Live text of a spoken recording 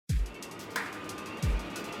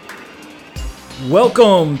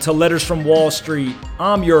Welcome to Letters from Wall Street.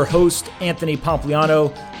 I'm your host, Anthony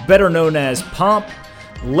Pompliano, better known as Pomp.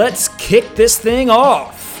 Let's kick this thing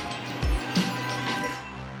off.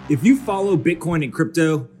 If you follow Bitcoin and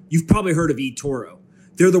crypto, you've probably heard of eToro.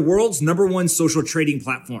 They're the world's #1 social trading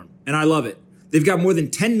platform, and I love it. They've got more than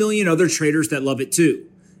 10 million other traders that love it too.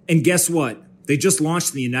 And guess what? They just launched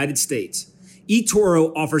in the United States.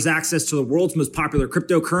 eToro offers access to the world's most popular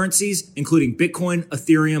cryptocurrencies, including Bitcoin,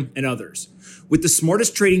 Ethereum, and others. With the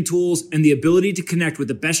smartest trading tools and the ability to connect with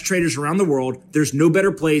the best traders around the world, there's no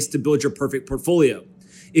better place to build your perfect portfolio.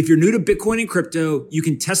 If you're new to Bitcoin and crypto, you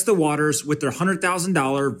can test the waters with their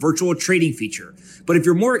 $100,000 virtual trading feature. But if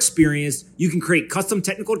you're more experienced, you can create custom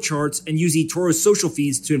technical charts and use eToro's social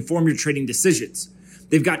feeds to inform your trading decisions.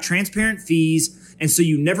 They've got transparent fees, and so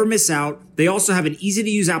you never miss out. They also have an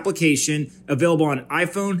easy-to-use application available on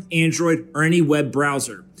iPhone, Android, or any web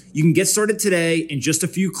browser. You can get started today in just a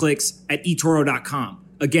few clicks at eToro.com.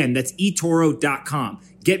 Again, that's eToro.com.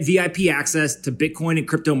 Get VIP access to Bitcoin and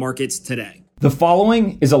crypto markets today. The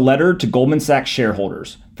following is a letter to Goldman Sachs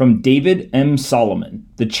shareholders from David M. Solomon,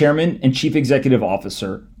 the Chairman and Chief Executive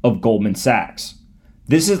Officer of Goldman Sachs.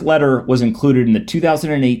 This letter was included in the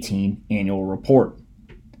 2018 annual report.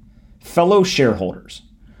 Fellow shareholders,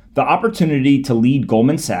 the opportunity to lead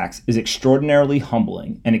Goldman Sachs is extraordinarily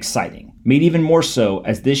humbling and exciting, made even more so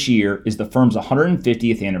as this year is the firm's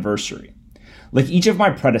 150th anniversary. Like each of my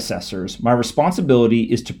predecessors, my responsibility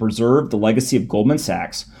is to preserve the legacy of Goldman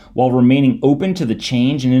Sachs while remaining open to the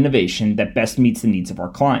change and innovation that best meets the needs of our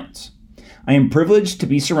clients. I am privileged to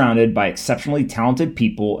be surrounded by exceptionally talented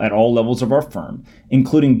people at all levels of our firm,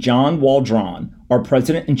 including John Waldron, our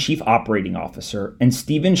President and Chief Operating Officer, and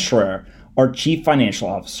Stephen Schreier, our Chief Financial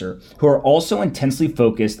Officer, who are also intensely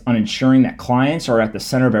focused on ensuring that clients are at the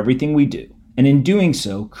center of everything we do, and in doing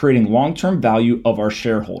so, creating long-term value of our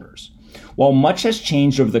shareholders. While much has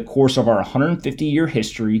changed over the course of our 150-year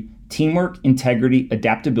history, teamwork, integrity,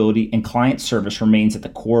 adaptability, and client service remains at the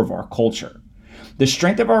core of our culture. The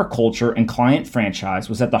strength of our culture and client franchise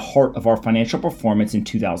was at the heart of our financial performance in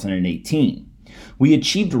 2018. We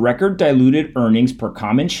achieved record diluted earnings per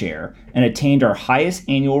common share and attained our highest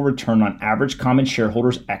annual return on average common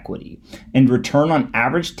shareholders' equity and return on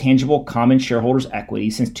average tangible common shareholders' equity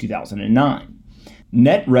since 2009.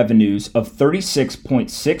 Net revenues of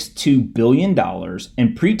 $36.62 billion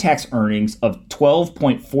and pre-tax earnings of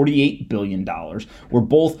 $12.48 billion were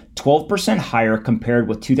both 12% higher compared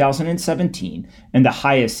with 2017 and the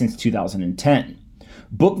highest since 2010.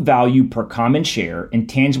 Book value per common share and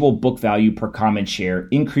tangible book value per common share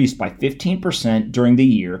increased by 15% during the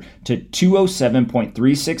year to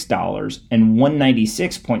 $207.36 and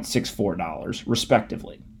 $196.64,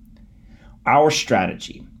 respectively. Our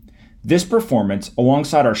strategy. This performance,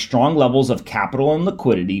 alongside our strong levels of capital and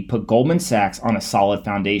liquidity, put Goldman Sachs on a solid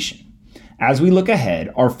foundation. As we look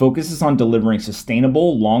ahead, our focus is on delivering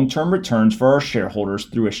sustainable, long-term returns for our shareholders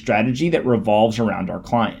through a strategy that revolves around our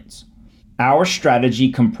clients. Our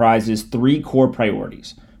strategy comprises 3 core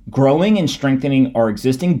priorities: growing and strengthening our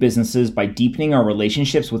existing businesses by deepening our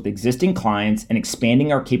relationships with existing clients and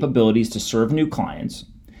expanding our capabilities to serve new clients,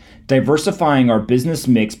 diversifying our business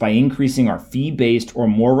mix by increasing our fee-based or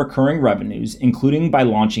more recurring revenues, including by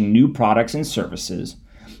launching new products and services,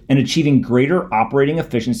 and achieving greater operating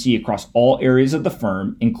efficiency across all areas of the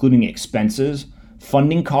firm, including expenses,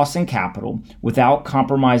 funding costs, and capital, without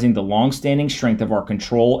compromising the long-standing strength of our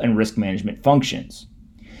control and risk management functions.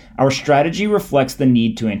 Our strategy reflects the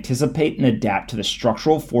need to anticipate and adapt to the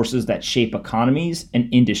structural forces that shape economies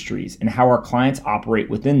and industries and how our clients operate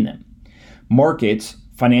within them. Markets,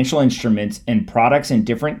 financial instruments, and products in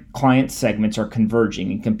different client segments are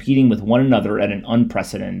converging and competing with one another at an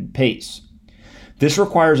unprecedented pace. This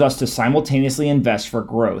requires us to simultaneously invest for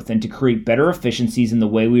growth and to create better efficiencies in the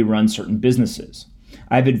way we run certain businesses.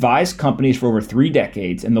 I've advised companies for over 3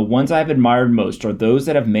 decades, and the ones I've admired most are those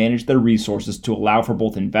that have managed their resources to allow for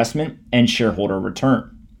both investment and shareholder return.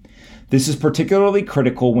 This is particularly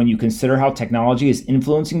critical when you consider how technology is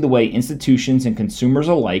influencing the way institutions and consumers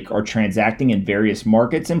alike are transacting in various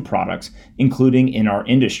markets and products, including in our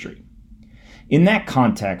industry. In that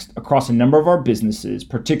context, across a number of our businesses,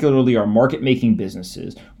 particularly our market-making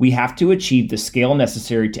businesses, we have to achieve the scale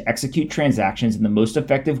necessary to execute transactions in the most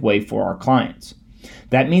effective way for our clients.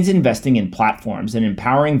 That means investing in platforms and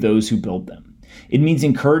empowering those who build them. It means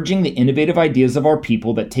encouraging the innovative ideas of our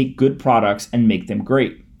people that take good products and make them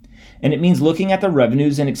great. And it means looking at the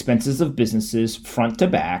revenues and expenses of businesses front to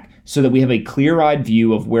back so that we have a clear-eyed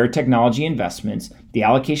view of where technology investments, the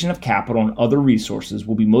allocation of capital, and other resources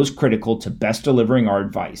will be most critical to best delivering our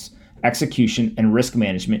advice, execution, and risk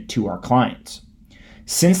management to our clients.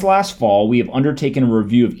 Since last fall, we have undertaken a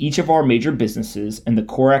review of each of our major businesses and the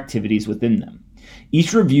core activities within them.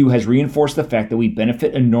 Each review has reinforced the fact that we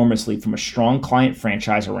benefit enormously from a strong client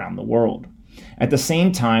franchise around the world. At the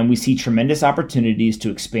same time, we see tremendous opportunities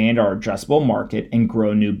to expand our addressable market and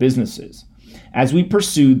grow new businesses. As we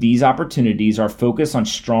pursue these opportunities, our focus on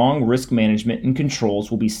strong risk management and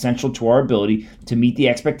controls will be central to our ability to meet the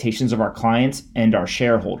expectations of our clients and our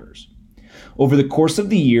shareholders. Over the course of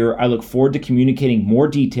the year, I look forward to communicating more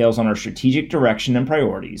details on our strategic direction and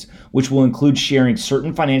priorities, which will include sharing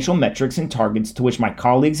certain financial metrics and targets to which my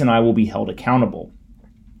colleagues and I will be held accountable.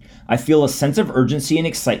 I feel a sense of urgency and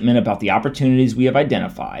excitement about the opportunities we have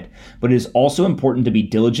identified, but it is also important to be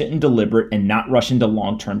diligent and deliberate and not rush into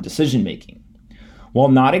long-term decision-making. While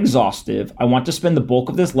not exhaustive, I want to spend the bulk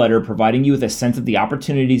of this letter providing you with a sense of the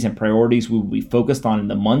opportunities and priorities we will be focused on in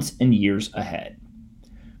the months and years ahead.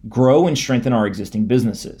 Grow and strengthen our existing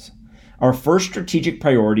businesses. Our first strategic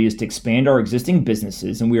priority is to expand our existing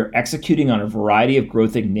businesses, and we are executing on a variety of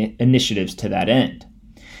growth initiatives to that end.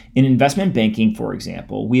 In investment banking, for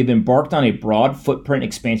example, we have embarked on a broad footprint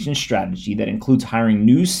expansion strategy that includes hiring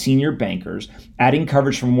new senior bankers, adding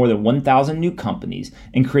coverage for more than 1,000 new companies,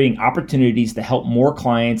 and creating opportunities to help more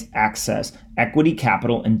clients access equity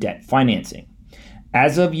capital and debt financing.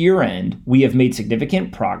 As of year-end, we have made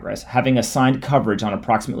significant progress, having assigned coverage on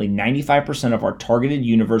approximately 95% of our targeted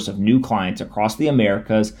universe of new clients across the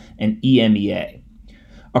Americas and EMEA.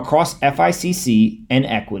 Across FICC and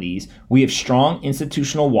equities, we have strong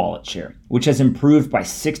institutional wallet share, which has improved by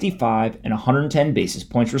 65 and 110 basis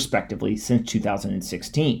points respectively since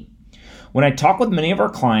 2016. When I talk with many of our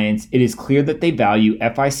clients, it is clear that they value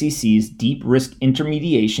FICC's deep risk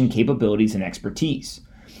intermediation capabilities and expertise.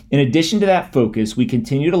 In addition to that focus, we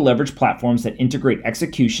continue to leverage platforms that integrate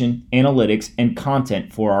execution, analytics, and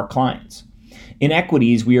content for our clients. In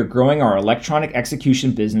equities, we are growing our electronic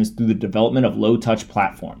execution business through the development of low-touch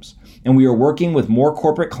platforms, and we are working with more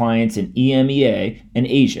corporate clients in EMEA and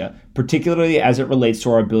Asia, particularly as it relates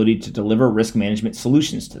to our ability to deliver risk management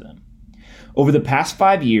solutions to them. Over the past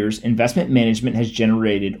 5 years, investment management has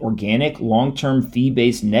generated organic, long-term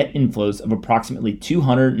fee-based net inflows of approximately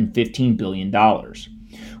 $215 billion.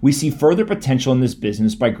 We see further potential in this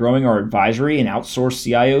business by growing our advisory and outsourced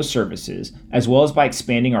CIO services, as well as by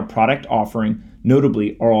expanding our product offering,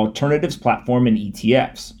 notably our alternatives platform and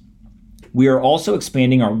ETFs. We are also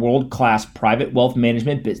expanding our world-class private wealth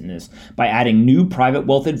management business by adding new private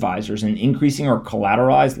wealth advisors and increasing our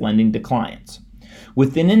collateralized lending to clients.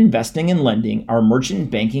 Within investing and lending, our merchant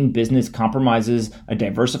banking business comprises a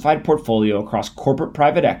diversified portfolio across corporate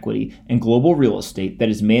private equity and global real estate that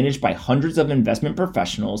is managed by hundreds of investment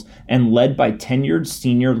professionals and led by tenured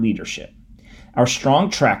senior leadership. Our strong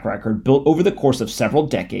track record, built over the course of several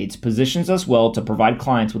decades, positions us well to provide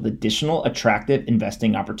clients with additional attractive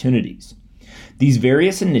investing opportunities. These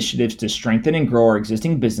various initiatives to strengthen and grow our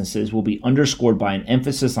existing businesses will be underscored by an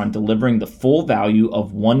emphasis on delivering the full value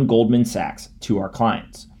of one Goldman Sachs to our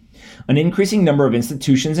clients. An increasing number of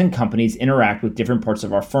institutions and companies interact with different parts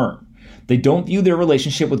of our firm. They don't view their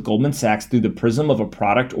relationship with Goldman Sachs through the prism of a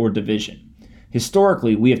product or division.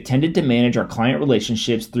 Historically, we have tended to manage our client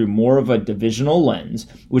relationships through more of a divisional lens,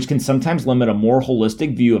 which can sometimes limit a more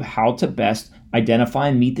holistic view of how to best identify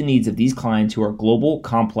and meet the needs of these clients who are global,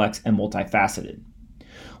 complex, and multifaceted.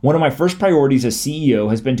 One of my first priorities as CEO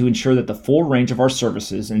has been to ensure that the full range of our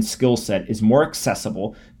services and skill set is more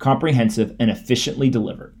accessible, comprehensive, and efficiently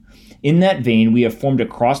delivered. In that vein, we have formed a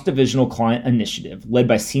cross-divisional client initiative led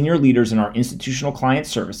by senior leaders in our institutional client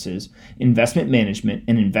services, investment management,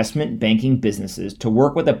 and investment banking businesses to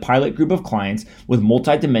work with a pilot group of clients with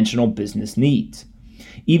multidimensional business needs.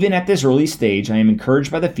 Even at this early stage, I am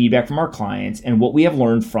encouraged by the feedback from our clients and what we have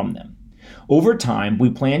learned from them. Over time, we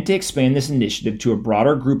plan to expand this initiative to a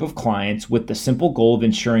broader group of clients with the simple goal of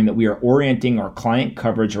ensuring that we are orienting our client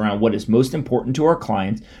coverage around what is most important to our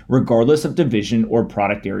clients, regardless of division or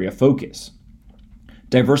product area focus.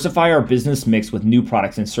 Diversify our business mix with new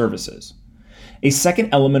products and services. A second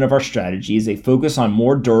element of our strategy is a focus on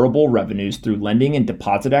more durable revenues through lending and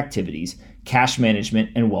deposit activities, cash management,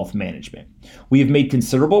 and wealth management. We have made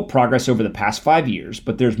considerable progress over the past 5 years,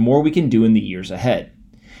 but there's more we can do in the years ahead.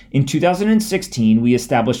 In 2016, we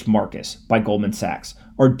established Marcus by Goldman Sachs,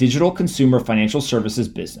 our digital consumer financial services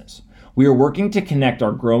business. We are working to connect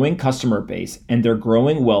our growing customer base and their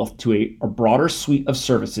growing wealth to a broader suite of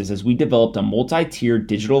services as we developed a multi-tiered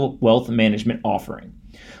digital wealth management offering.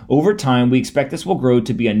 Over time, we expect this will grow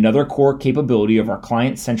to be another core capability of our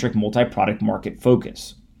client-centric multi-product market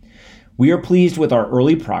focus. We are pleased with our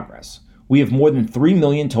early progress. We have more than 3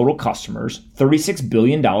 million total customers, $36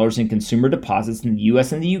 billion in consumer deposits in the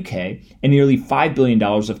US and the UK, and nearly $5 billion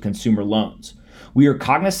of consumer loans. We are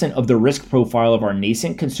cognizant of the risk profile of our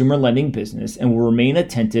nascent consumer lending business and will remain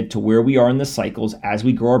attentive to where we are in the cycles as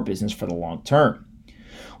we grow our business for the long term.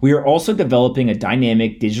 We are also developing a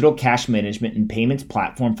dynamic digital cash management and payments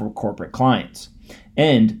platform for corporate clients.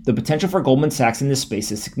 And the potential for Goldman Sachs in this space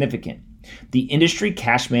is significant. The industry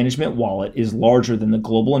cash management wallet is larger than the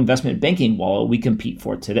global investment banking wallet we compete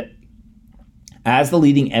for today. As the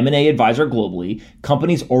leading M&A advisor globally,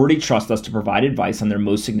 companies already trust us to provide advice on their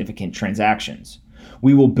most significant transactions.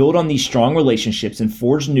 We will build on these strong relationships and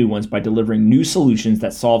forge new ones by delivering new solutions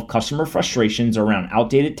that solve customer frustrations around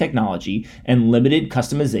outdated technology and limited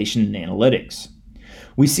customization and analytics.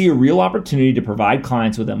 We see a real opportunity to provide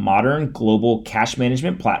clients with a modern global cash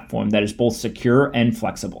management platform that is both secure and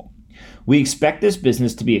flexible. We expect this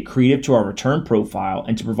business to be accretive to our return profile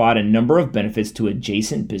and to provide a number of benefits to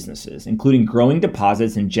adjacent businesses, including growing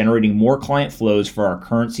deposits and generating more client flows for our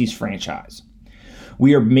currencies franchise.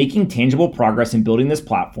 We are making tangible progress in building this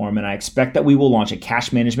platform, and I expect that we will launch a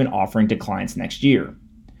cash management offering to clients next year.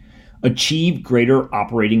 Achieve greater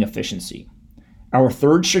operating efficiency. Our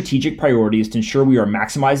third strategic priority is to ensure we are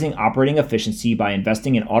maximizing operating efficiency by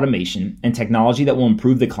investing in automation and technology that will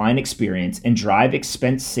improve the client experience and drive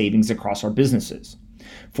expense savings across our businesses.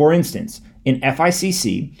 For instance, in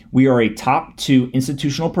FICC, we are a top 2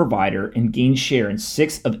 institutional provider and gained share in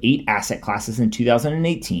 6 of 8 asset classes in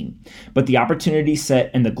 2018, but the opportunity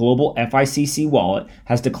set in the global FICC wallet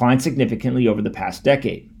has declined significantly over the past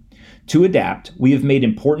decade. To adapt, we have made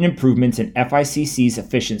important improvements in FICC's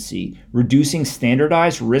efficiency, reducing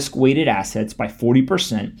standardized risk-weighted assets by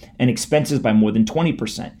 40% and expenses by more than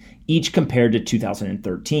 20%, each compared to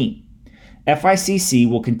 2013. FICC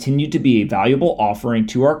will continue to be a valuable offering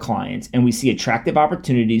to our clients, and we see attractive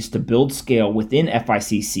opportunities to build scale within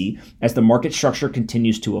FICC as the market structure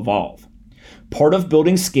continues to evolve. Part of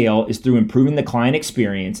building scale is through improving the client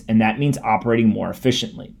experience, and that means operating more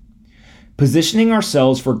efficiently. Positioning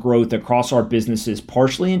ourselves for growth across our businesses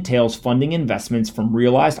partially entails funding investments from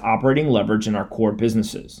realized operating leverage in our core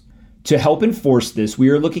businesses. To help enforce this, we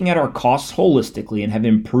are looking at our costs holistically and have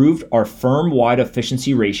improved our firm-wide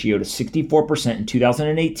efficiency ratio to 64% in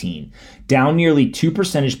 2018, down nearly 2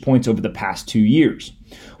 percentage points over the past 2 years.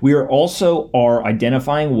 We are also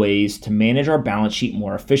identifying ways to manage our balance sheet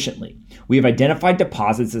more efficiently. We have identified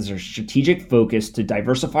deposits as our strategic focus to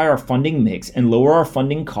diversify our funding mix and lower our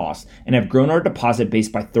funding costs, and have grown our deposit base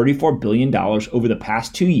by $34 billion over the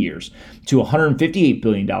past 2 years to $158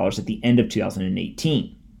 billion at the end of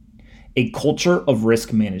 2018. A culture of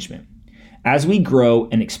risk management. As we grow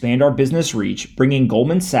and expand our business reach, bringing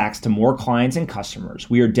Goldman Sachs to more clients and customers,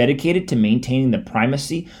 we are dedicated to maintaining the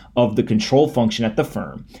primacy of the control function at the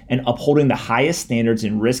firm and upholding the highest standards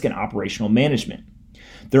in risk and operational management.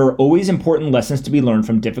 There are always important lessons to be learned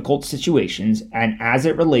from difficult situations, and as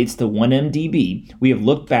it relates to 1MDB, we have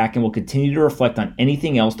looked back and will continue to reflect on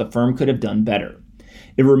anything else the firm could have done better.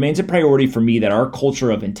 It remains a priority for me that our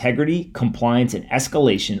culture of integrity, compliance, and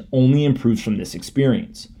escalation only improves from this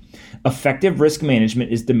experience. Effective risk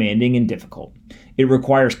management is demanding and difficult. It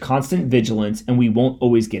requires constant vigilance, and we won't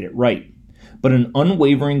always get it right. But an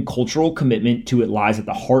unwavering cultural commitment to it lies at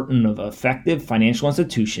the heart of an effective financial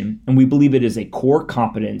institution, and we believe it is a core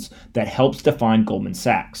competence that helps define Goldman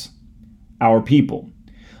Sachs. Our people.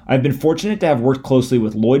 I've been fortunate to have worked closely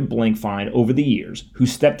with Lloyd Blankfein over the years, who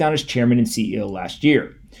stepped down as chairman and CEO last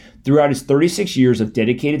year. Throughout his 36 years of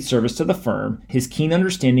dedicated service to the firm, his keen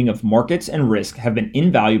understanding of markets and risk have been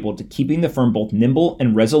invaluable to keeping the firm both nimble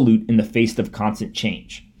and resolute in the face of constant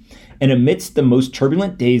change. And amidst the most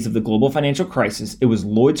turbulent days of the global financial crisis, it was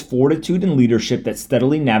Lloyd's fortitude and leadership that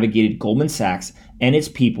steadily navigated Goldman Sachs and its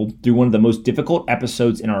people through one of the most difficult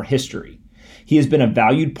episodes in our history. He has been a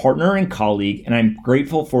valued partner and colleague, and I'm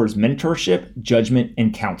grateful for his mentorship, judgment,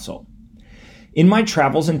 and counsel. In my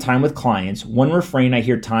travels and time with clients, one refrain I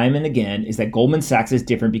hear time and again is that Goldman Sachs is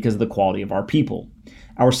different because of the quality of our people.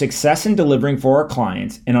 Our success in delivering for our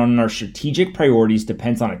clients and on our strategic priorities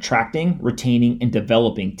depends on attracting, retaining, and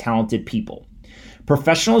developing talented people.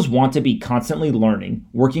 Professionals want to be constantly learning,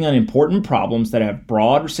 working on important problems that have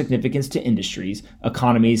broad significance to industries,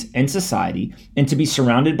 economies, and society, and to be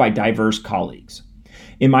surrounded by diverse colleagues.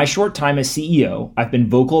 In my short time as CEO, I've been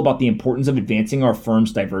vocal about the importance of advancing our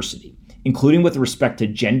firm's diversity, including with respect to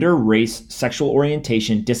gender, race, sexual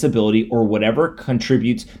orientation, disability, or whatever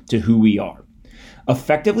contributes to who we are.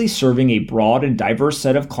 Effectively serving a broad and diverse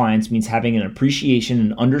set of clients means having an appreciation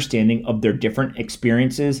and understanding of their different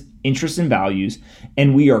experiences, interests, and values,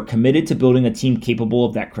 and we are committed to building a team capable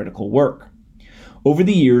of that critical work. Over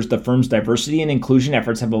the years, the firm's diversity and inclusion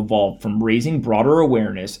efforts have evolved from raising broader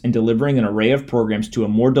awareness and delivering an array of programs to a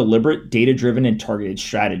more deliberate, data-driven, and targeted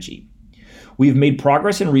strategy. We have made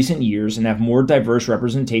progress in recent years and have more diverse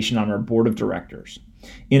representation on our board of directors.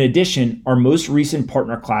 In addition, our most recent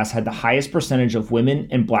partner class had the highest percentage of women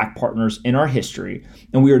and Black partners in our history,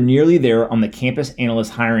 and we are nearly there on the campus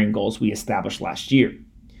analyst hiring goals we established last year.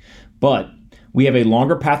 But we have a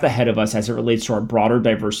longer path ahead of us as it relates to our broader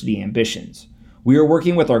diversity ambitions. We are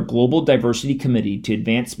working with our Global Diversity Committee to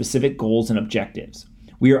advance specific goals and objectives.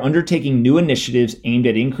 We are undertaking new initiatives aimed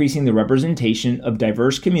at increasing the representation of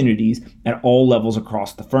diverse communities at all levels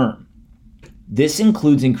across the firm. This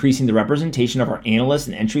includes increasing the representation of our analyst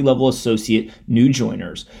and entry-level associate new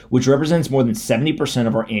joiners, which represents more than 70%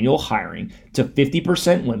 of our annual hiring, to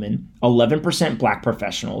 50% women, 11% Black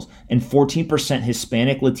professionals, and 14%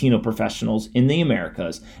 Hispanic Latino professionals in the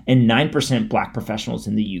Americas, and 9% Black professionals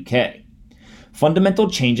in the UK. Fundamental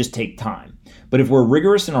changes take time, but if we're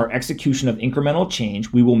rigorous in our execution of incremental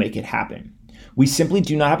change, we will make it happen. We simply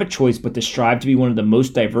do not have a choice but to strive to be one of the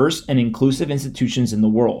most diverse and inclusive institutions in the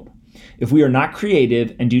world. If we are not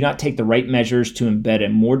creative and do not take the right measures to embed a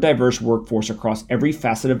more diverse workforce across every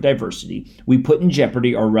facet of diversity, we put in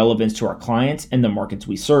jeopardy our relevance to our clients and the markets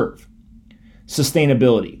we serve.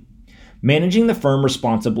 Sustainability. Managing the firm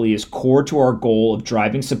responsibly is core to our goal of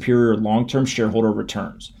driving superior long-term shareholder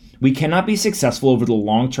returns. We cannot be successful over the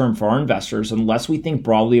long term for our investors unless we think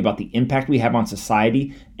broadly about the impact we have on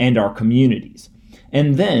society and our communities,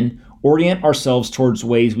 and then orient ourselves towards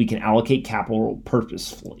ways we can allocate capital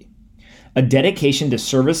purposefully. A dedication to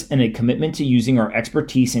service and a commitment to using our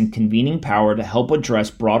expertise and convening power to help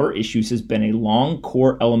address broader issues has been a long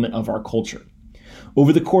core element of our culture.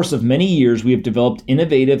 Over the course of many years, we have developed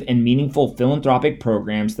innovative and meaningful philanthropic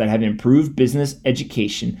programs that have improved business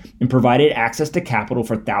education and provided access to capital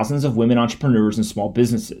for thousands of women entrepreneurs and small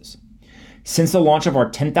businesses. Since the launch of our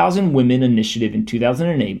 10,000 Women initiative in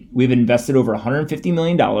 2008, we have invested over $150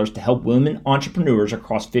 million to help women entrepreneurs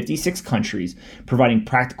across 56 countries, providing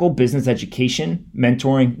practical business education,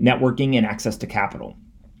 mentoring, networking, and access to capital.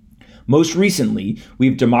 Most recently,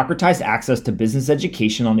 we've democratized access to business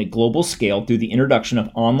education on a global scale through the introduction of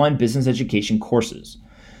online business education courses.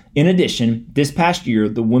 In addition, this past year,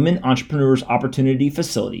 the Women Entrepreneurs Opportunity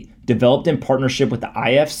Facility, developed in partnership with the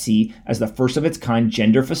IFC as the first of its kind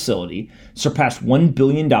gender facility, surpassed $1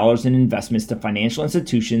 billion in investments to financial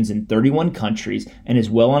institutions in 31 countries and is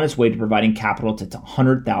well on its way to providing capital to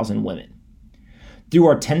 100,000 women. Through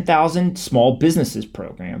our 10,000 Small Businesses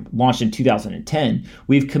program, launched in 2010,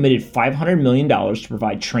 we've committed $500 million to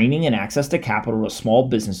provide training and access to capital to small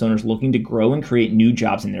business owners looking to grow and create new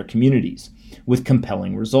jobs in their communities, with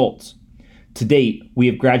compelling results. To date, we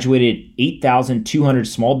have graduated 8,200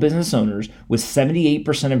 small business owners, with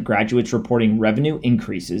 78% of graduates reporting revenue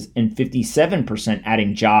increases and 57%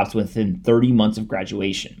 adding jobs within 30 months of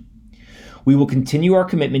graduation. We will continue our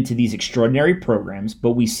commitment to these extraordinary programs,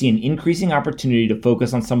 but we see an increasing opportunity to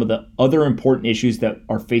focus on some of the other important issues that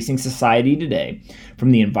are facing society today, from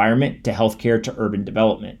the environment to healthcare to urban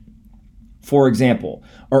development. For example,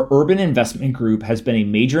 our Urban Investment Group has been a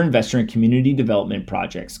major investor in community development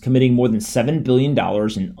projects, committing more than $7 billion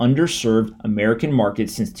in underserved American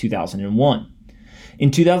markets since 2001. In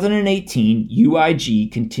 2018,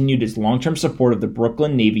 UIG continued its long-term support of the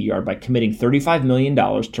Brooklyn Navy Yard by committing $35 million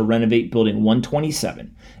to renovate Building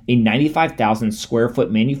 127, a 95,000 square foot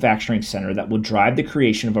manufacturing center that will drive the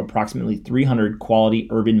creation of approximately 300 quality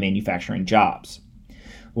urban manufacturing jobs.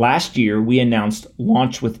 Last year, we announced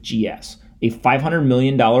Launch with GS, a $500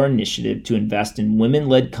 million initiative to invest in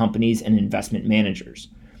women-led companies and investment managers.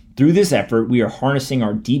 Through this effort, we are harnessing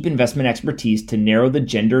our deep investment expertise to narrow the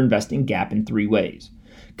gender investing gap in 3 ways: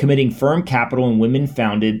 committing firm capital in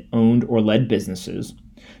women-founded, owned, or led businesses,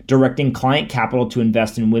 directing client capital to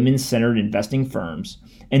invest in women-centered investing firms,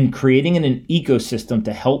 and creating an ecosystem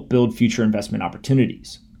to help build future investment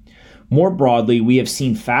opportunities. More broadly, we have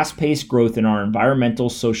seen fast-paced growth in our environmental,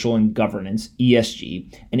 social, and governance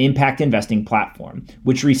 (ESG) and impact investing platform,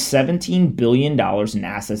 which reached $17 billion in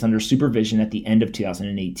assets under supervision at the end of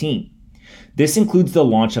 2018. This includes the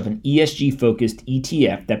launch of an ESG-focused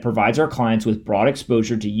ETF that provides our clients with broad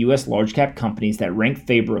exposure to U.S. large-cap companies that rank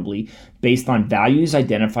favorably based on values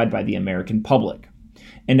identified by the American public.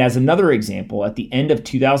 And as another example, at the end of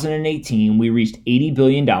 2018, we reached $80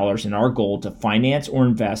 billion in our goal to finance or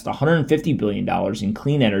invest $150 billion in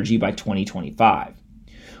clean energy by 2025.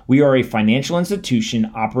 We are a financial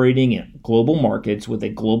institution operating in global markets with a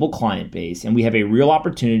global client base, and we have a real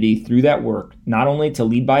opportunity through that work not only to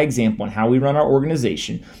lead by example in how we run our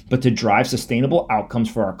organization, but to drive sustainable outcomes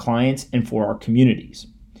for our clients and for our communities.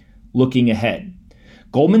 Looking ahead,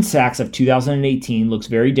 Goldman Sachs of 2018 looks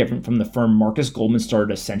very different from the firm Marcus Goldman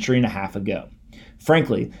started a century and a half ago.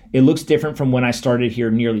 Frankly, it looks different from when I started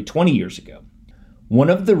here nearly 20 years ago. One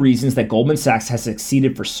of the reasons that Goldman Sachs has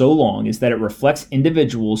succeeded for so long is that it reflects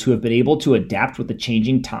individuals who have been able to adapt with the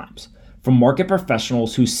changing times, from market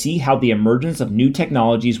professionals who see how the emergence of new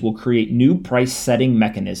technologies will create new price-setting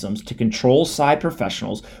mechanisms to control side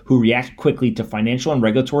professionals who react quickly to financial and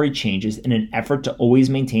regulatory changes in an effort to always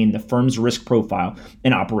maintain the firm's risk profile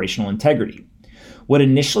and operational integrity. What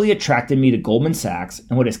initially attracted me to Goldman Sachs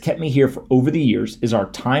and what has kept me here for over the years is our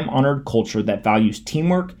time-honored culture that values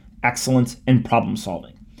teamwork, excellence, and problem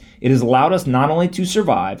solving. It has allowed us not only to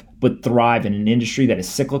survive, but thrive in an industry that is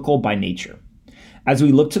cyclical by nature. As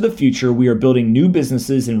we look to the future, we are building new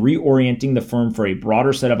businesses and reorienting the firm for a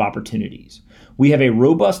broader set of opportunities. We have a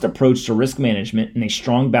robust approach to risk management and a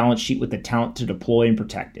strong balance sheet with the talent to deploy and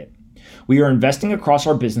protect it. We are investing across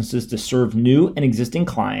our businesses to serve new and existing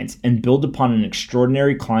clients and build upon an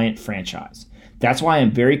extraordinary client franchise. That's why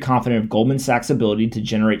I'm very confident of Goldman Sachs' ability to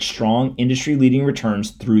generate strong, industry-leading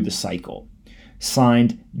returns through the cycle.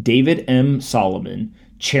 Signed, David M. Solomon,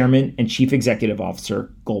 Chairman and Chief Executive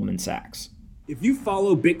Officer, Goldman Sachs. If you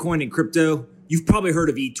follow Bitcoin and crypto, you've probably heard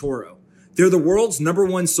of eToro. They're the world's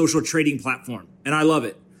 #1 social trading platform, and I love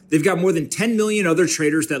it. They've got more than 10 million other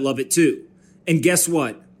traders that love it too. And guess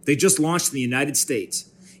what? They just launched in the United States.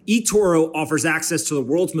 eToro offers access to the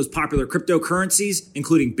world's most popular cryptocurrencies,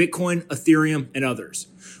 including Bitcoin, Ethereum, and others.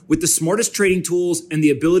 With the smartest trading tools and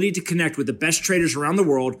the ability to connect with the best traders around the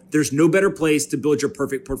world, there's no better place to build your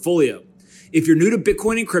perfect portfolio. If you're new to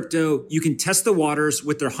Bitcoin and crypto, you can test the waters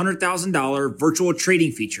with their $100,000 virtual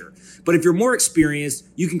trading feature. But if you're more experienced,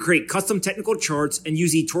 you can create custom technical charts and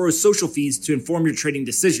use eToro's social feeds to inform your trading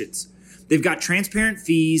decisions. They've got transparent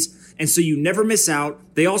fees, and so you never miss out.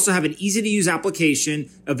 They also have an easy-to-use application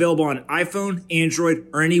available on iPhone, Android,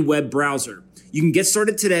 or any web browser. You can get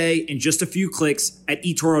started today in just a few clicks at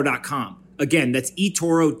eToro.com. Again, that's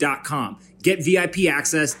eToro.com. Get VIP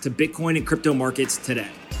access to Bitcoin and crypto markets today.